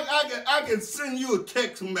 I can send you a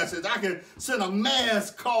text message. I can send a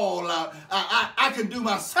mass call out. I can do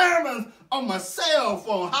my sermons on my cell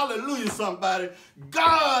phone. Hallelujah, somebody.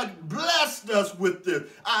 God blessed us with this.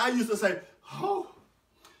 I used to say,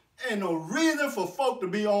 ain't no reason for folk to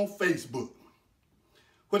be on Facebook.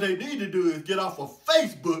 What they need to do is get off of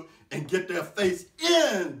Facebook and get their face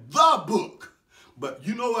in the book. But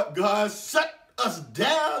you know what? God shut us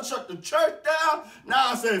down, shut the church down.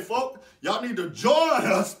 Now I say, folks, y'all need to join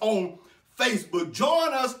us on Facebook.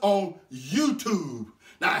 Join us on YouTube.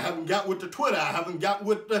 Now, I haven't got with the Twitter. I haven't got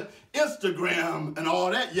with the Instagram and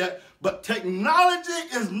all that yet. But technology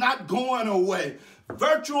is not going away.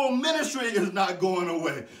 Virtual ministry is not going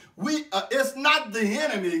away. It's not the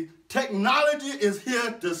enemy. Technology is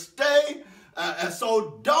here to stay. And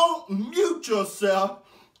so don't mute yourself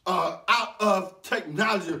out of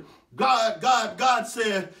technology. God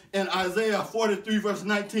said in Isaiah 43 verse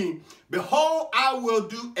 19, behold, I will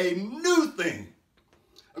do a new thing.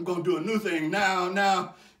 I'm going to do a new thing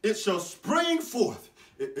now. It shall spring forth.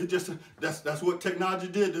 That's what technology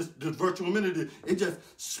did, this virtual ministry did. It just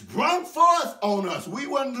sprung forth on us. We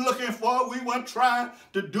wasn't looking for it. We weren't trying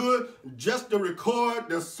to do it just to record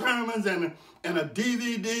the sermons, and a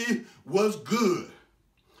DVD was good.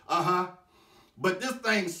 But this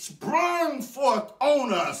thing sprung forth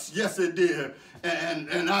on us. Yes, it did.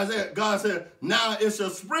 And Isaiah, God said, now it shall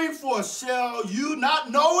spring forth. Shall you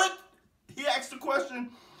not know it? He asked the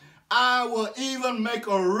question. I will even make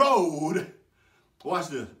a road, watch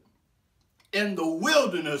this, in the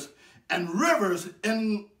wilderness and rivers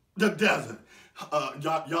in the desert.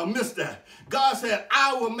 Y'all missed that. God said,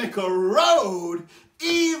 I will make a road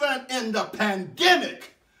even in the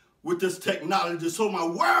pandemic with this technology, so my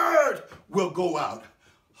word will go out.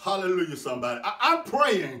 Hallelujah, somebody. I'm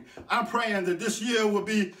praying that this year will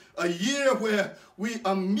be a year where we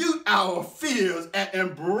unmute our fears and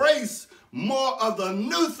embrace more of the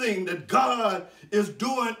new thing that God is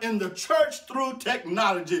doing in the church through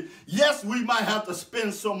technology. Yes, we might have to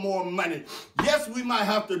spend some more money. Yes, we might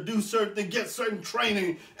have to do certain things, get certain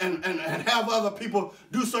training and have other people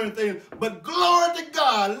do certain things. But glory to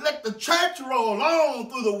God, let the church roll on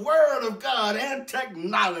through the word of God and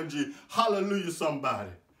technology. Hallelujah,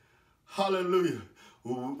 somebody. Hallelujah.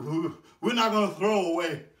 We're not going to throw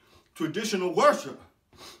away traditional worship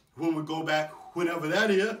when we go back, whenever that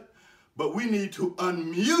is. But we need to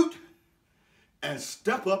unmute and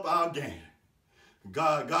step up our game.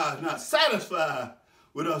 God's not satisfied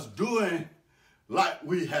with us doing like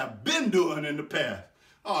we have been doing in the past.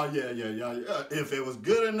 Oh, yeah. If it was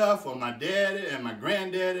good enough for my daddy and my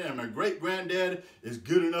granddaddy and my great-granddaddy, it's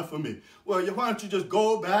good enough for me. Well, why don't you just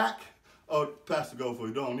go back? Oh, Pastor Goforth,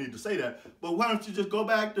 you don't need to say that. But why don't you just go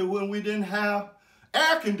back to when we didn't have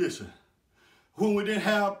air conditioning, when we didn't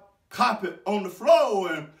have carpet on the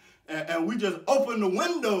floor, and we just opened the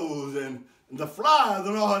windows and the flies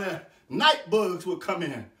and all that, night bugs would come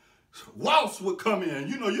in, wasps would come in.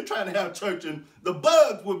 You know, you're trying to have church and the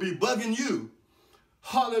bugs would be bugging you.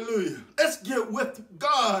 Hallelujah. Let's get with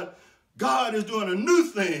God. God is doing a new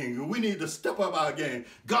thing. We need to step up our game.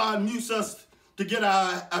 God mutes us to get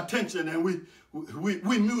our attention, and we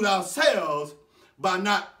mute ourselves by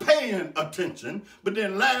not paying attention. But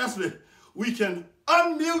then lastly, we can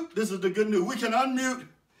unmute. This is the good news. We can unmute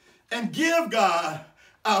and give God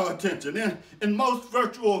our attention. In most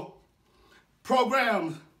virtual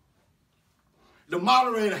programs, the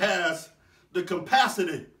moderator has the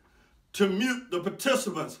capacity to mute the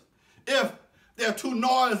participants if they're too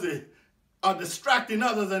noisy or distracting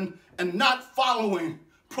others and not following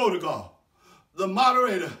protocol. The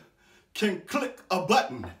moderator can click a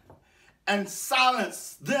button and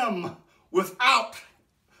silence them without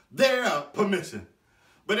their permission.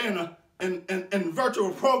 But in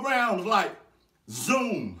virtual programs like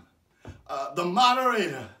Zoom, the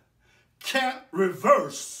moderator can't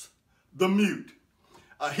reverse the mute.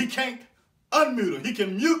 He can't unmute them. He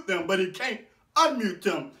can mute them, but he can't unmute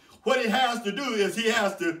them. What he has to do is he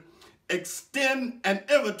has to extend an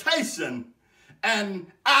invitation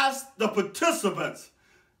and ask the participants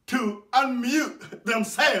to unmute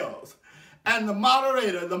themselves. And the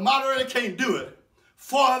moderator can't do it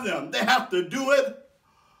for them. They have to do it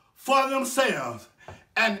for themselves.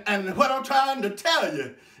 And what I'm trying to tell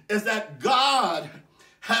you is that God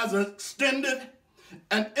has extended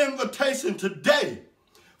an invitation today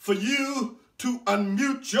for you to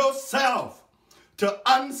unmute yourself, to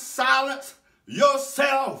unsilence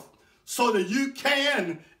yourself so that you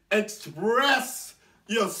can express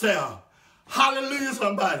yourself. Hallelujah,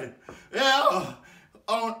 somebody. Yeah,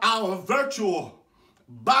 on our virtual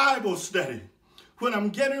Bible study, when I'm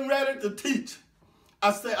getting ready to teach,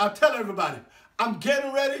 I tell everybody, I'm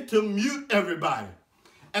getting ready to mute everybody.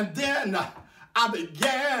 And then I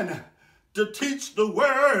began to teach the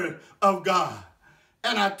word of God.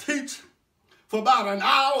 And I teach for about an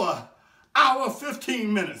hour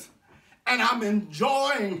 15 minutes. And I'm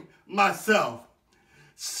enjoying myself,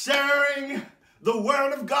 sharing the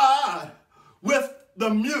word of God with the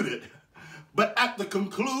muted. But at the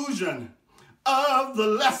conclusion of the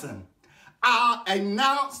lesson, I'll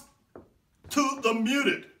announce to the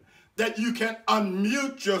muted that you can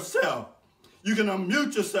unmute yourself. You can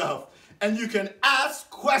unmute yourself and you can ask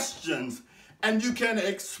questions and you can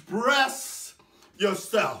express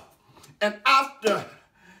yourself. And after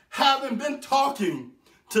having been talking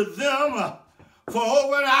to them for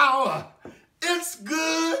over an hour, it's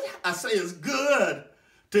good, I say it's good,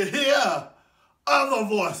 to hear other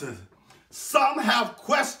voices. Some have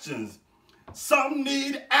questions. Some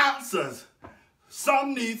need answers.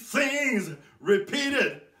 Some need things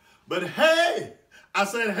repeated. But hey, I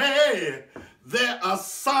said, hey, there are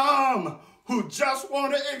some who just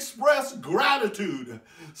want to express gratitude.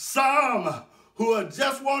 Some who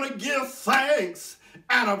just want to give thanks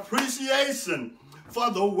and appreciation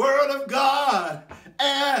for the word of God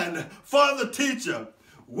and for the teacher.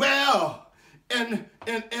 Well, in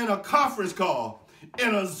a conference call,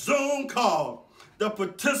 in a Zoom call, the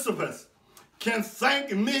participants can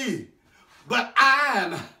thank me, but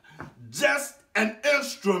I'm just an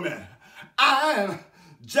instrument. I'm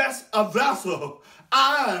just a vessel.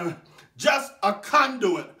 I'm just a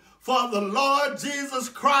conduit for the Lord Jesus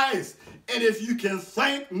Christ. And if you can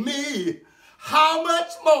thank me, how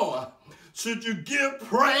much more should you give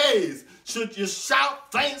praise? Should you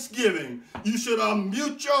shout thanksgiving? You should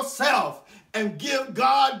unmute yourself and give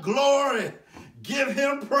God glory. Give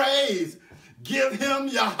him praise. Give him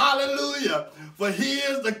your hallelujah. For he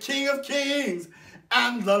is the King of Kings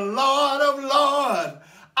and the Lord of Lords.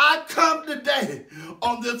 I come today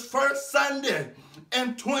on this first Sunday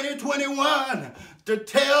in 2021 to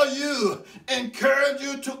tell you, encourage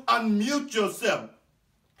you to unmute yourself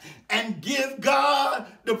and give God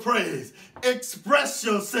the praise. Express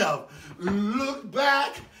yourself. Look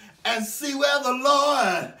back and see where the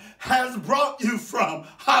Lord has brought you from.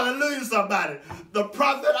 Hallelujah, somebody. The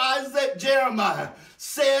prophet Jeremiah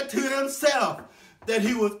said to himself that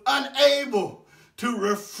he was unable to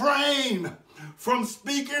refrain from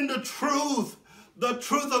speaking the truth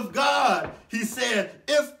of God. He said,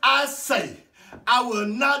 if I say I will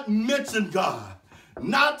not mention God,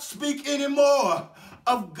 not speak anymore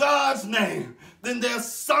of God's name, then there's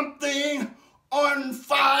something on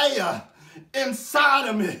fire inside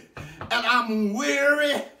of me, and I'm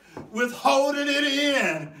weary with holding it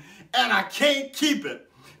in, and I can't keep it.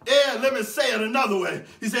 Yeah, let me say it another way.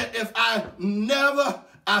 He said, if I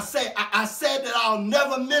said that I'll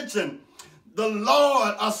never mention the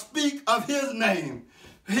Lord or speak of his name.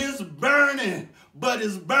 His burning, but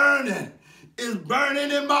it's burning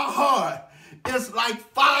in my heart. It's like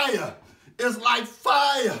fire. It's like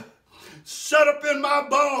fire. Shut up in my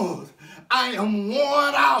bones. I am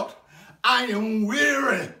worn out. I am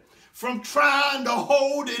weary from trying to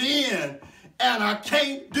hold it in, and I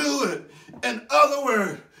can't do it. In other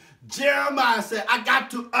words, Jeremiah said, I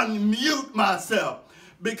got to unmute myself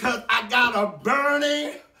because I got a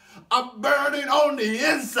burning on the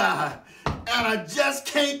inside, and I just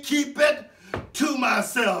can't keep it to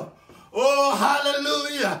myself. Oh,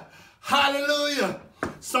 hallelujah, hallelujah.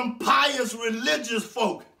 Some pious religious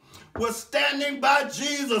folk were standing by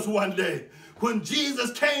Jesus one day when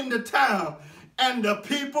Jesus came to town, and the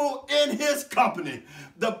people in his company,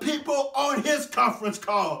 the people on his conference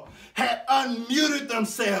call, had unmuted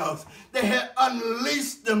themselves. They had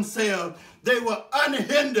unleashed themselves. They were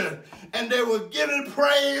unhindered, and they were giving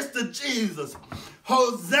praise to Jesus.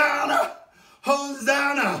 Hosanna,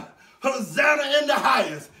 Hosanna, Hosanna in the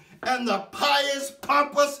highest. And the pious,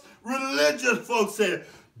 pompous, religious folks said,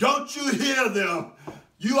 don't you hear them?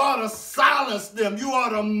 You ought to silence them. You ought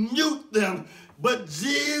to mute them. But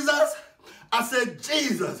Jesus, I said,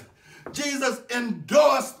 Jesus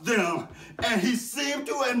endorsed them, and he seemed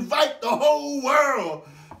to invite the whole world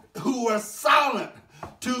who were silent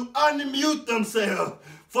to unmute themselves.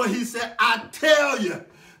 For he said, I tell you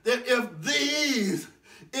that if these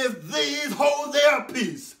hold their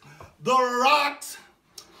peace, the rocks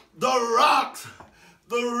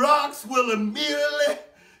will immediately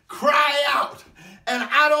cry out. And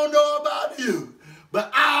I don't know about you,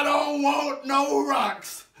 but I don't want no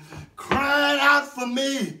rocks crying out for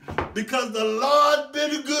me, because the Lord's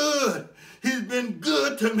been good. He's been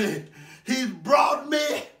good to me. He's brought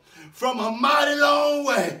me from a mighty long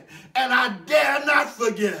way, and I dare not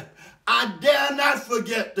forget. I dare not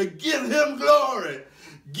forget to give him glory,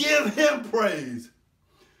 give him praise,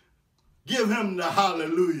 give him the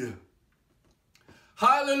hallelujah.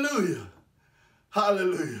 Hallelujah.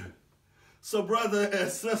 Hallelujah. So brother and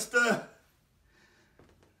sister,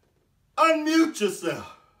 unmute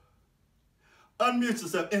yourself. Unmute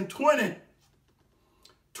yourself. In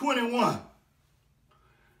 2021,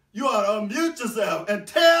 you ought to unmute yourself and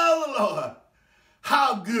tell the Lord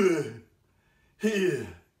how good he is.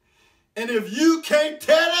 And if you can't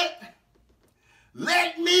tell it,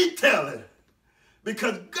 let me tell it.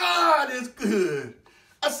 Because God is good.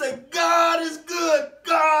 I say God is good.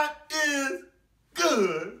 God is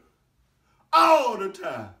good all the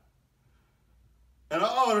time. And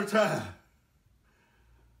all the time,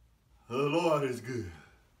 the Lord is good.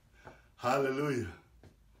 Hallelujah.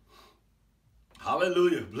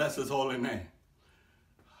 Hallelujah. Bless his holy name.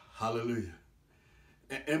 Hallelujah.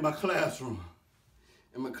 In my classroom,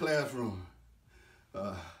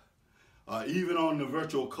 even on the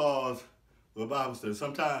virtual calls, the Bible says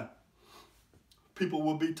sometimes people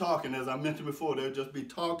will be talking, as I mentioned before, they'll just be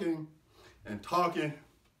talking,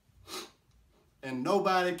 and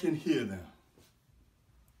nobody can hear them.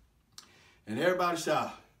 And everybody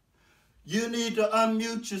shout, you need to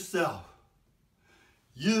unmute yourself.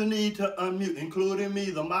 You need to unmute, including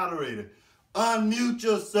me, the moderator. Unmute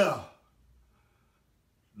yourself.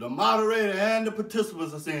 The moderator and the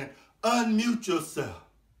participants are saying, unmute yourself.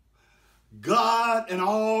 God and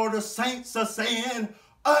all the saints are saying,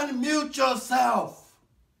 unmute yourself.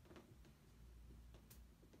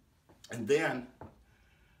 And then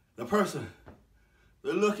the person,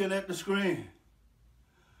 they're looking at the screen.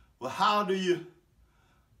 Well, how do you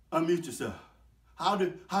unmute yourself? How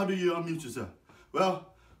do you unmute yourself?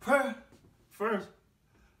 Well, first,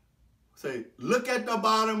 say, look at the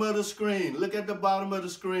bottom of the screen. Look at the bottom of the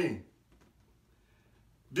screen.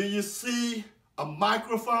 Do you see a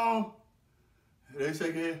microphone? They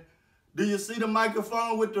say, do you see the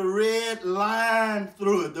microphone with the red line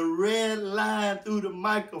through it? The red line through the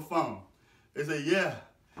microphone. They say, yeah.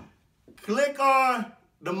 Click on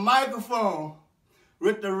the microphone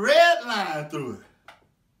with the red line through it.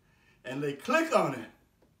 And they click on it,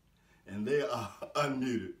 and they are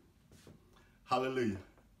unmuted. Hallelujah.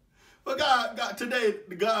 But God today,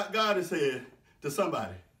 God is saying to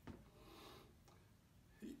somebody,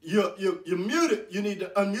 you're muted. You need to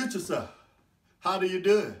unmute yourself. How do you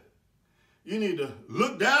do it? You need to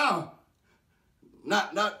look down,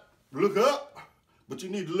 not look up, but you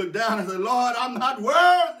need to look down and say, Lord, I'm not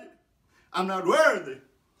worthy. I'm not worthy.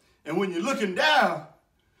 And when you're looking down,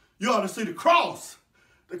 you ought to see the cross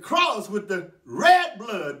with the red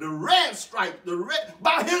blood, the red stripe,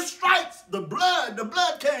 by his stripes, the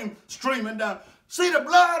blood came streaming down. See the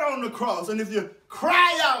blood on the cross. And if you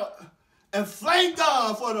cry out and thank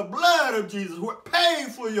God for the blood of Jesus, what paid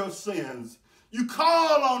for your sins, you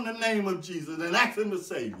call on the name of Jesus and ask him to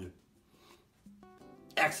save you.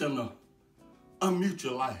 Ask him to unmute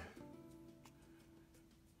your life.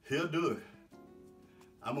 He'll do it.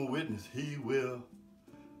 I'm a witness. He will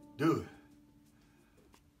do it.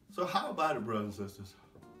 So how about it, brothers and sisters?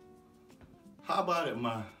 How about it,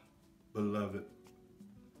 my beloved?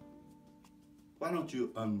 Why don't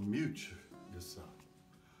you unmute yourself?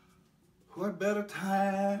 What better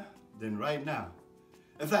time than right now?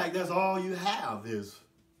 In fact, that's all you have is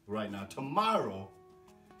right now. Tomorrow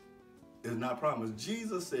is not promised.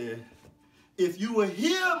 Jesus said, if you will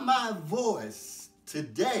hear my voice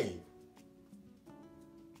today,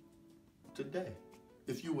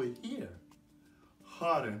 if you will hear,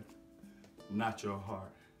 harden not your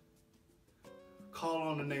heart. Call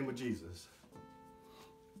on the name of Jesus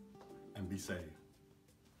and be saved.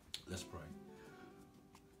 Let's pray.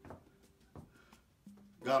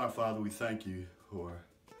 God our Father, we thank you for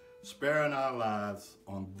sparing our lives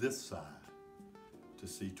on this side to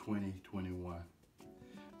see 2021.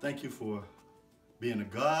 Thank you for being a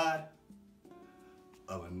God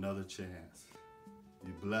of another chance.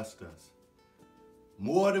 You blessed us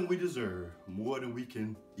more than we deserve, more than we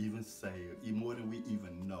can even say, or more than we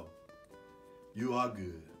even know. You are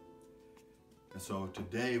good. And so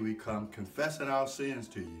today we come confessing our sins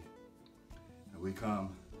to you. And we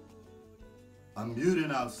come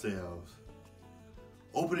unmuting ourselves,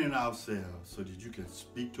 opening ourselves so that you can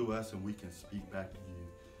speak to us and we can speak back to you.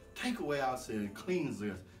 Take away our sin,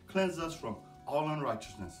 cleanse us from all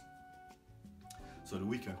unrighteousness so that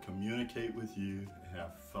we can communicate with you and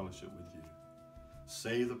have fellowship with you.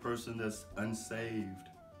 Save the person that's unsaved.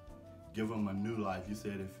 Give them a new life. You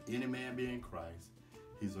said if any man be in Christ,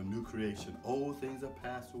 he's a new creation. Old things have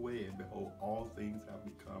passed away, and behold, all things have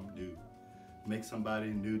become new. Make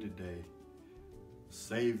somebody new today.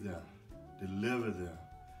 Save them. Deliver them.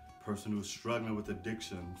 Person who's struggling with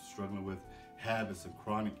addiction, struggling with habits and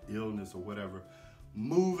chronic illness or whatever,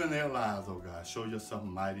 move in their lives, oh God. Show yourself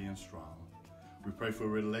mighty and strong. We pray for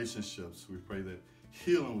relationships. We pray that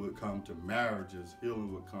healing would come to marriages.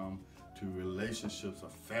 Healing would come to relationships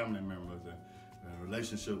of family members and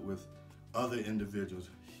relationship with other individuals.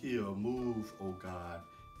 Heal, move, oh God,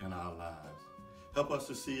 in our lives. Help us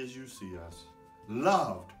to see as you see us,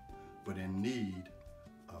 loved, but in need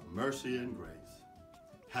of mercy and grace.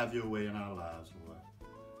 Have your way in our lives, Lord.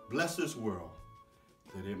 Bless this world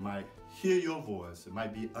that it might hear your voice, it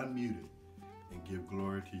might be unmuted, and give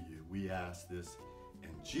glory to you. We ask this in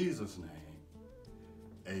Jesus' name.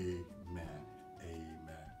 Amen.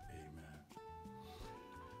 Amen. Amen.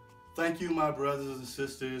 Thank you, my brothers and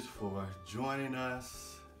sisters, for joining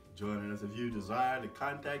us. If you desire to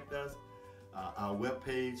contact us, our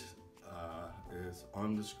webpage is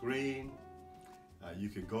on the screen. You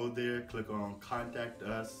can go there, click on Contact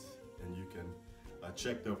Us, and you can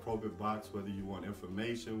check the appropriate box whether you want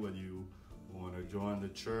information, whether you want to join the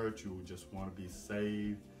church, you just want to be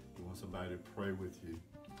saved, you want somebody to pray with you.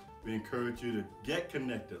 We encourage you to get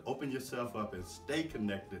connected, open yourself up, and stay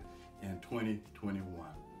connected in 2021.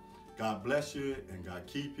 God bless you and God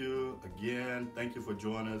keep you. Again, thank you for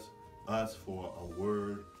joining us for A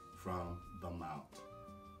Word